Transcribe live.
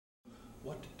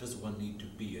What does one need to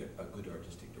be a good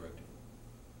artistic director?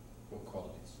 What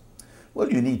qualities?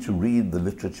 Well, you need to read the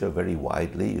literature very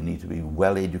widely. You need to be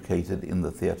well educated in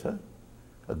the theatre.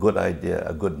 A good idea,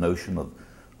 a good notion of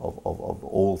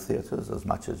all theatres as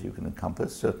much as you can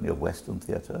encompass, certainly of Western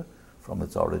theatre from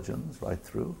its origins right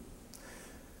through.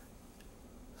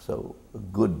 So a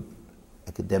good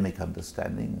academic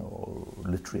understanding or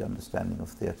literary understanding of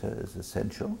theatre is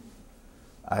essential.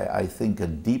 I think a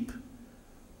deep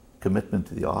commitment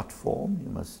to the art form.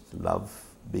 You must love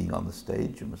being on the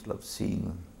stage. You must love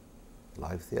seeing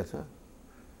live theatre.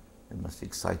 It must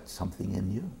excite something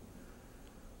in you.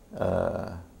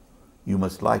 You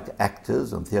must like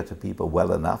actors and theatre people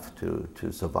well enough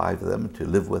to survive them, to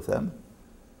live with them.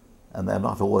 And they're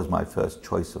not always my first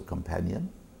choice of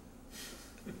companion.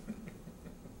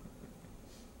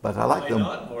 But I like them.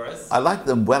 Not, Maurice? I like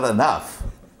them well enough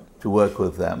to work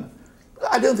with them.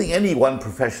 I don't think any one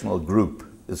professional group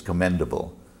is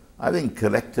commendable. I think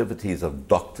collectivities of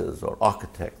doctors or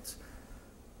architects,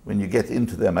 when you get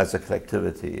into them as a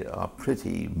collectivity, are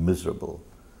pretty miserable.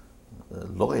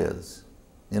 Lawyers,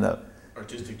 you know.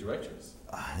 Artistic directors?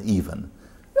 Even.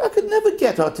 I could never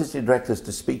get artistic directors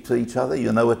to speak to each other,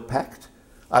 you know, at Pact.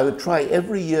 I would try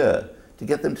every year to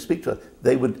get them to speak to us.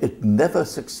 It never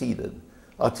succeeded.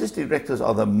 Artistic directors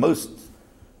are the most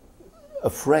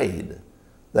afraid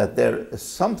that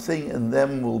something in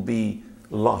them will be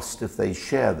lost if they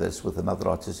share this with another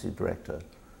artistic director,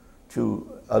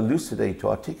 to elucidate, to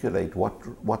articulate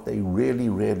what they really,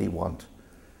 really want.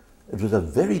 It was a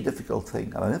very difficult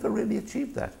thing, and I never really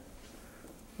achieved that.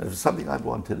 It was something I'd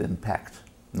wanted in Pact.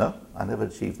 No, I never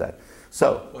achieved that.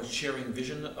 So, what, sharing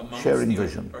vision amongst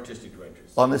the artistic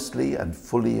directors? Honestly and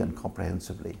fully and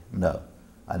comprehensively, no.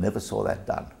 I never saw that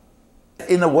done.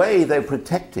 In a way, they're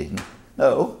protecting,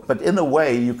 no, but in a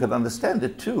way you can understand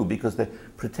it too, because they're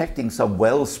protecting some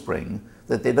wellspring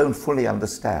that they don't fully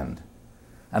understand.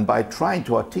 And by trying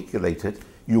to articulate it,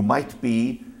 you might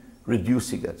be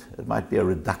reducing it. It might be a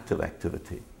reductive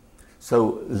activity.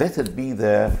 So let it be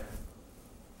there,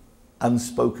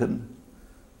 unspoken,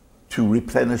 to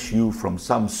replenish you from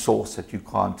some source that you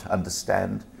can't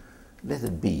understand. Let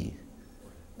it be.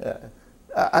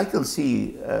 I can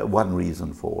see one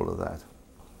reason for all of that.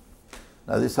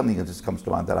 Now, there's something that just comes to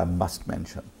mind that I must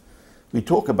mention. We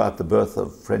talk about the birth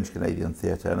of French-Canadian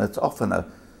theatre, and it's often a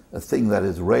thing that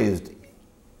is raised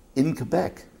in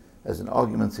Quebec as an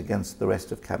argument against the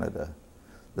rest of Canada,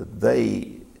 that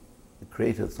they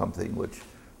created something which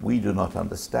we do not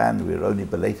understand, we're only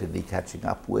belatedly catching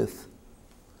up with.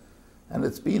 And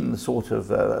it's been sort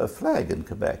of a flag in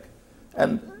Quebec.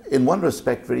 And in one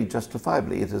respect, very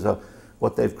justifiably, it is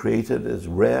what they've created is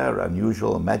rare,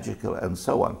 unusual, magical, and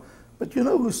so on. But you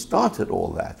know who started all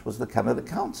that was the Canada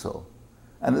Council,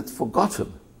 and it's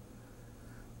forgotten.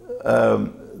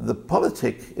 The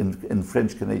politic in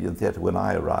French-Canadian theatre when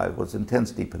I arrived was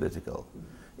intensely political.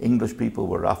 English people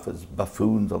were rough as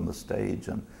buffoons on the stage,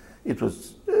 and it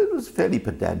was fairly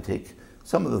pedantic.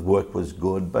 Some of the work was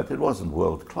good, but it wasn't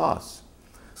world class.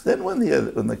 Then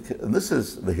and this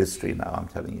is the history now, I'm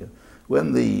telling you,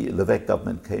 when the Levesque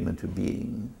government came into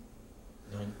being,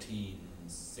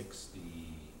 1960.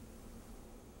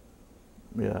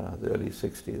 Yeah, the early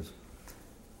 60s.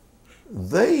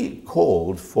 They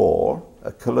called for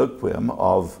a colloquium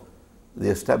of the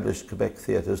established Quebec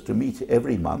theatres to meet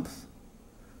every month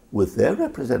with their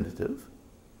representative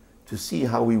to see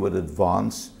how we would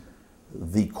advance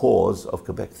the cause of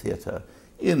Quebec theatre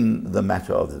in the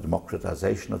matter of the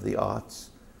democratization of the arts,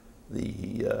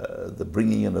 the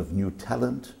bringing in of new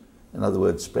talent, in other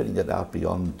words, spreading it out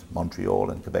beyond Montreal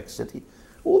and Quebec City,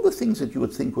 all the things that you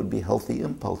would think would be healthy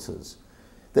impulses.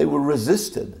 They were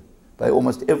resisted by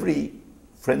almost every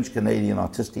French-Canadian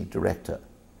artistic director,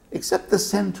 except the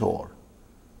Centaur,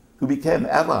 who became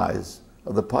allies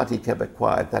of the Parti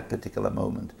Québécois at that particular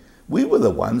moment. We were the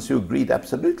ones who agreed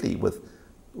absolutely with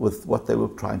what they were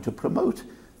trying to promote.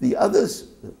 The others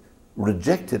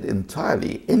rejected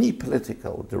entirely any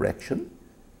political direction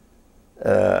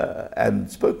and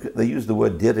they used the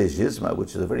word dirigisme,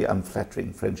 which is a very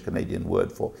unflattering French-Canadian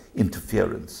word for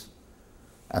interference.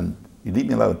 And you leave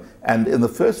me alone. And in the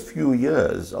first few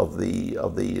years of the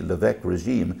Levesque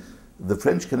regime, the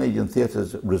French-Canadian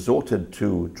theatres resorted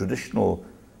to traditional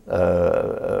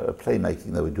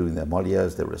playmaking. They were doing their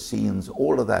Molières, their Racines,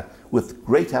 all of that, with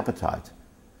great appetite.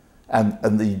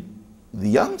 And the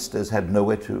youngsters had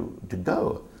nowhere to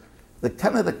go. The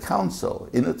Canada Council,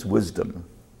 in its wisdom,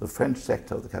 the French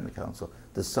sector of the Canada Council,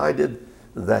 decided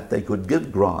that they could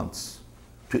give grants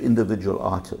to individual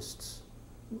artists.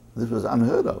 This was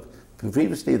unheard of.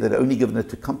 Previously, they'd only given it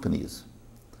to companies.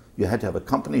 You had to have a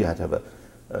company, you had to have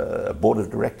a board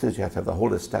of directors, you had to have the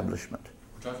whole establishment.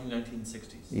 We're talking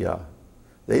 1960s. Yeah.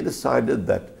 They decided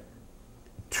that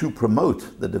to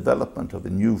promote the development of a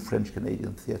new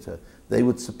French-Canadian theatre, they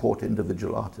would support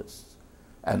individual artists.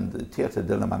 And the Théâtre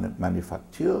de la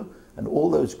Manufacture and all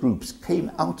those groups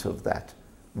came out of that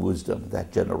wisdom,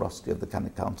 that generosity of the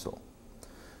Canada Council.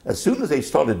 As soon as they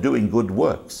started doing good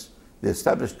works, the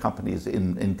established companies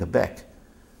in Quebec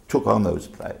took on those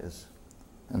plays.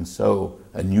 And so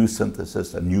a new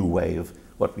synthesis, a new wave,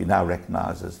 what we now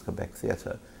recognize as Quebec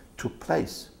theatre, took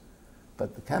place.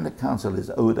 But the Canada Council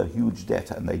is owed a huge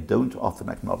debt, and they don't often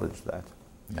acknowledge that.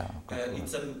 Yeah,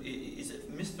 is it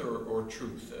myth or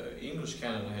truth? English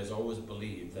Canada has always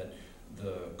believed that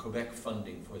the Quebec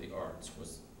funding for the arts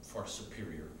was far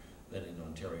superior than in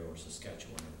Ontario or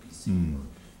Saskatchewan or BC or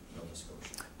Nova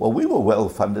Scotia. Well, we were well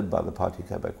funded by the Parti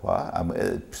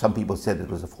Québécois. Some people said it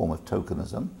was a form of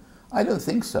tokenism. I don't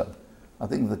think so. I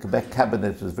think the Quebec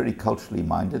cabinet was very culturally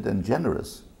minded and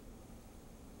generous.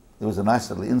 There was a nice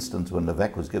little instance when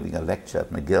Levesque was giving a lecture at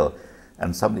McGill,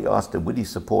 and somebody asked him, would he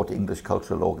support English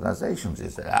cultural organizations? He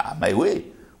said, may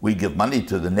we? We give money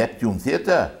to the Neptune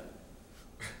Theatre.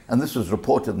 And this was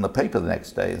reported in the paper the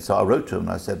next day. And so I wrote to him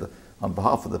and I said, on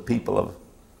behalf of the people of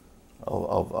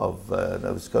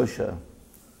Nova Scotia,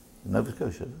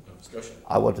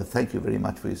 I want to thank you very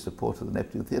much for your support of the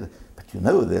Neptune Theatre. But you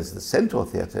know, there's the Centaur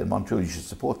Theatre in Montreal, you should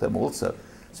support them also.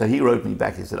 So he wrote me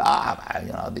back, he said,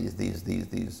 you know,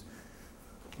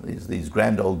 these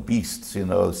grand old beasts, you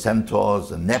know,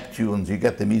 centaurs and Neptunes, you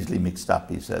get them easily mixed up,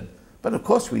 he said. But of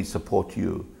course we support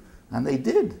you. And they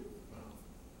did.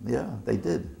 Yeah, they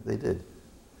did.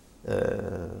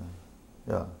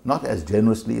 Yeah, not as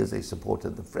generously as they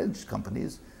supported the French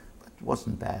companies, but it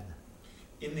wasn't bad.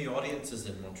 In the audiences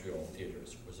in Montreal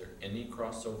theatres, was there any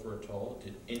crossover at all?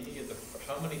 Did any of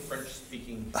how many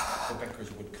French-speaking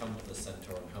Quebecers would come to the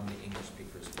Centaur, and how many English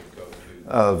speakers would go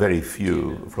to? Very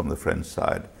few from the French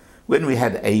side. When we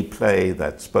had a play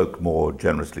that spoke more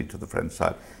generously to the French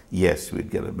side, yes, we'd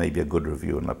get maybe a good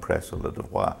review in La Presse or Le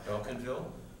Devoir. Belcanville?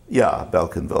 Yeah,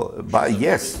 Belcanville.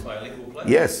 Yes, bilingual play?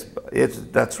 Yes,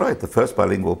 that's right. The first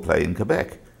bilingual play in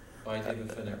Quebec. By David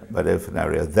Fenario. By David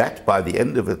Fenario. That, by the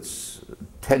end of its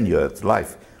tenure, its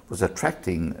life, was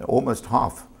attracting almost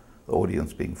half the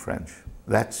audience being French.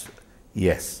 That's,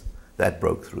 yes, that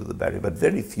broke through the barrier, but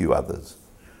very few others.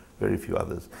 Very few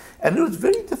others. And it was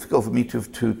very difficult for me to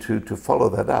follow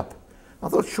that up. I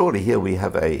thought, surely here we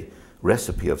have a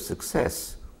recipe of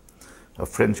success. A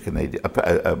French-Canadian,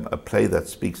 a play that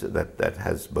speaks, that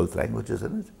has both languages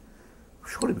in it.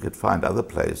 Surely we could find other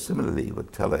plays similarly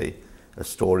would tell a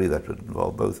story that would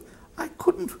involve both. I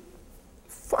couldn't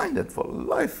find it for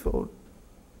life or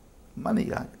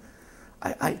money.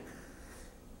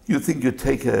 You think you'd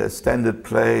take a standard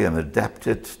play and adapt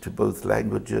it to both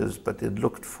languages, but it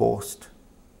looked forced.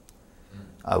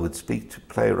 I would speak to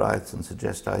playwrights and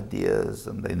suggest ideas,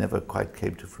 and they never quite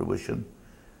came to fruition.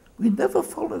 We never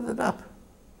followed it up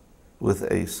with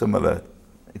a similar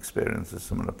experience, a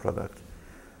similar product.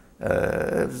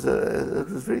 It was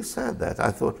very sad that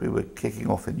I thought we were kicking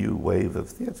off a new wave of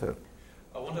theatre.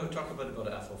 I want to talk a bit about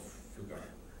Athol Fugard.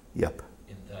 Yep.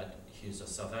 In that he's a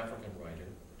South African writer.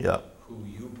 Yep. Who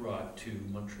you brought to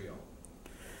Montreal.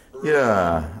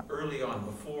 Early on,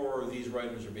 before these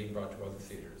writers are being brought to other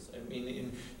theatres. I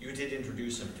mean, you did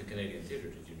introduce him to Canadian theatre,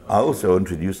 did you not? I also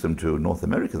introduced him to North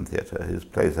American theatre. His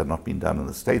plays had not been done in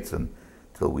the States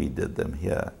until we did them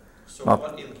here. So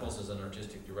what impulse as an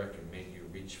artistic director made you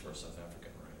reach for a South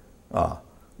African writer?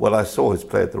 Well, I saw his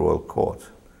play at the Royal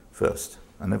Court first.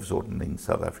 I never saw it in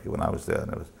South Africa when I was there.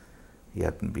 He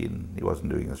wasn't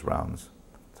doing his rounds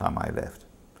the time I left.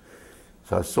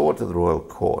 So I saw it at the Royal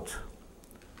Court.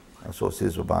 I saw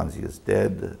Cesar Banzi is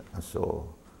Dead. I saw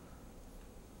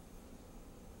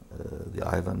The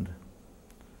Island,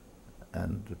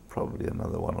 and probably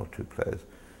another one or two plays.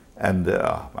 And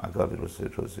oh my God, it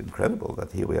was incredible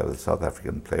that here we have a South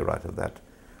African playwright of that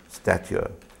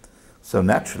stature. So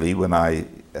naturally, when I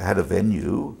had a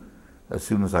venue, as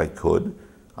soon as I could,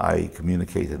 I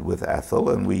communicated with Athol,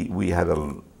 and we had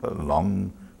a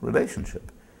long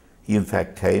relationship. He in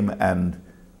fact came and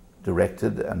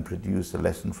directed and produced A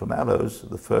Lesson from Aloes,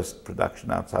 the first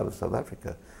production outside of South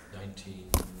Africa.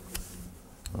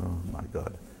 Oh my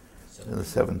God. 70s. In the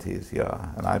 70s,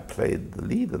 yeah. And I played the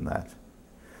lead in that.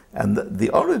 And the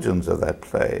origins of that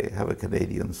play have a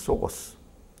Canadian source.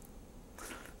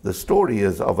 The story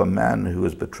is of a man who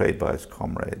is betrayed by his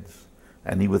comrades,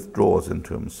 and he withdraws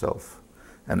into himself.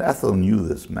 And Athol knew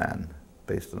this man,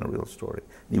 based on a real story.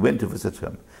 And he went to visit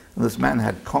him. And this man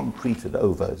had concreted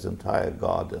over his entire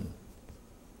garden.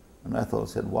 And Athol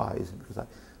said, why? He said, because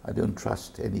I don't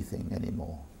trust anything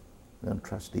anymore. I don't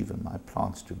trust even my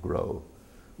plants to grow.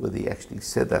 Whether he actually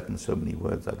said that in so many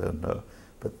words, I don't know.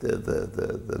 But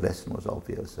the lesson was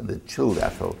obvious, and it chilled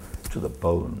Athol to the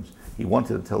bones. He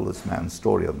wanted to tell this man's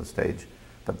story on the stage,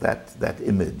 but that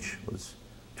image was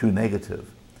too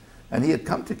negative. And he had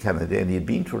come to Canada, and he had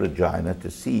been to Regina to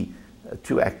see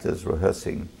two actors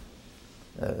rehearsing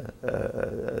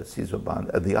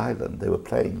Sizwe at the island. They were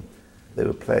playing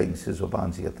Sizwe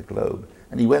Banzi at the Globe.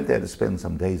 And he went there to spend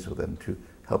some days with them to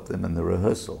help them in the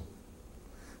rehearsal.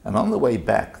 And on the way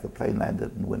back, the plane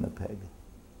landed in Winnipeg.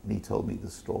 And he told me the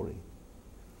story.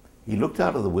 He looked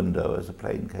out of the window as the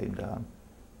plane came down,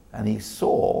 and he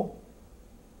saw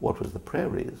what was the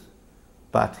prairies,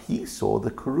 but he saw the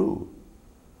Karoo,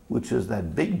 which is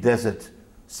that big desert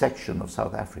section of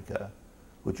South Africa,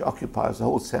 which occupies the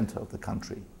whole center of the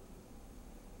country.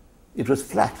 It was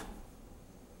flat,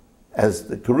 as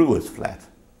the Karoo is flat.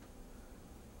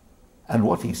 And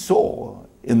what he saw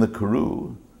in the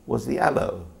Karoo was the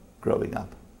aloe growing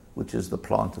up, which is the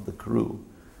plant of the Karoo.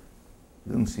 He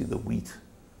didn't see the wheat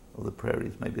of the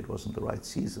prairies. Maybe it wasn't the right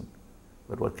season.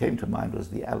 But what came to mind was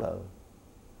the aloe.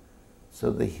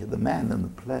 So the man in the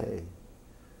play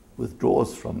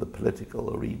withdraws from the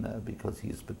political arena because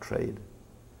he's betrayed.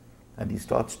 And he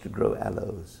starts to grow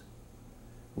aloes,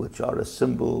 which are a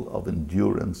symbol of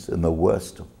endurance in the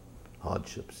worst of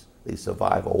hardships. They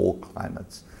survive all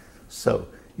climates. So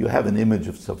you have an image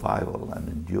of survival and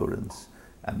endurance.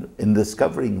 And in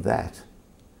discovering that,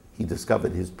 he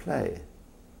discovered his play.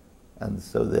 And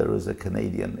so there is a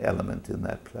Canadian element in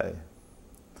that play.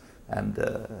 And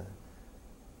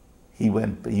he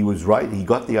was right, he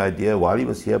got the idea while he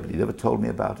was here, but he never told me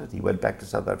about it. He went back to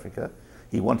South Africa.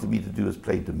 He wanted me to do his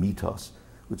play Demetos,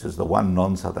 which is the one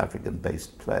non-South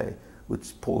African-based play,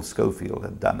 which Paul Schofield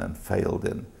had done and failed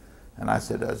in. And I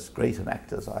said, as great an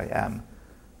actor as I am,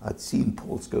 I'd seen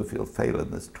Paul Schofield fail in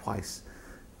this twice,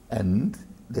 and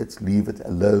let's leave it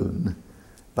alone.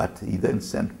 But he then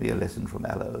sent me a lesson from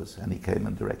Aloes, and he came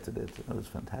and directed it. It was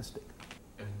fantastic.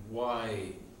 And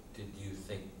why did you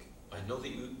think, I know that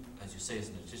you, as you say, as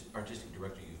an artistic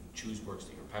director, you choose works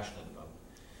that you're passionate about,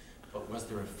 but was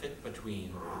there a fit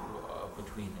between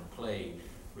a play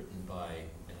written by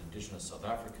an Indigenous South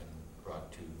African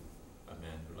brought to a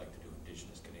man who'd like to do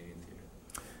Indigenous Canadian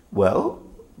theatre? Well,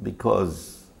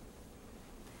 because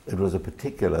it was a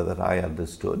particular that I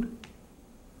understood.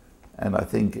 And I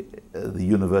think the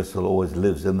universal always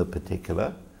lives in the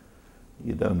particular.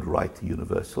 You don't write the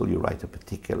universal, you write a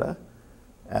particular.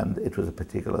 And it was a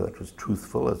particular that was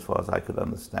truthful as far as I could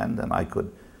understand, and I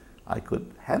could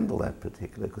handle that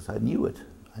particular because I knew it.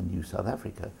 I knew South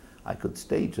Africa. I could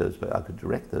stage those plays, I could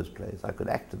direct those plays, I could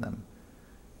act in them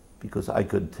because I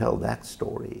could tell that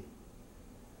story.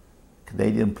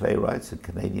 Canadian playwrights and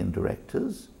Canadian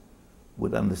directors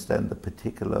would understand the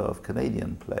particular of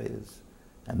Canadian plays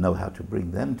and know how to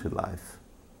bring them to life.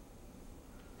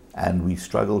 And we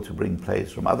struggle to bring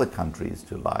plays from other countries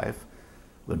to life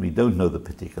when we don't know the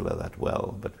particular that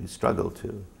well, but we struggle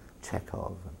to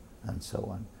Chekhov and so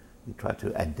on. We try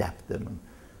to adapt them and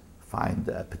find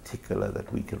a particular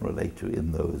that we can relate to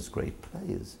in those great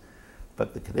plays.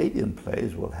 But the Canadian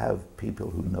plays will have people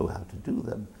who know how to do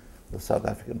them. The South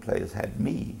African plays had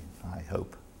me, I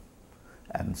hope.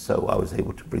 And so I was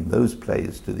able to bring those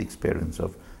plays to the experience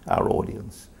of our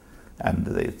audience. And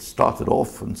it started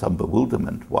off in some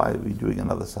bewilderment. Why are we doing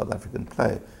another South African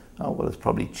play? Oh, well, it's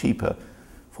probably cheaper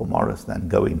for Maurice than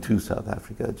going to South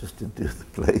Africa just to do the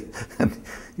play. And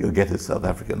you'll get a South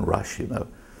African rush, you know,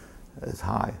 as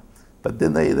high. But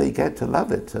then they get to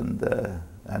love it.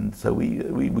 And so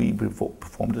we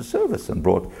performed a service and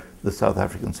brought the South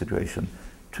African situation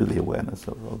to the awareness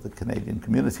of the Canadian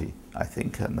community, I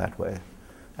think, in that way.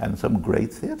 And some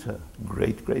great theatre,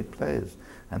 great plays.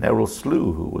 And Errol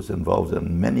Slew, who was involved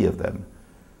in many of them,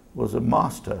 was a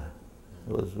master.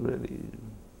 It was really,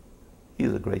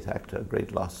 he's a great actor, a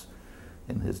great loss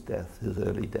in his death, his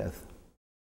early death.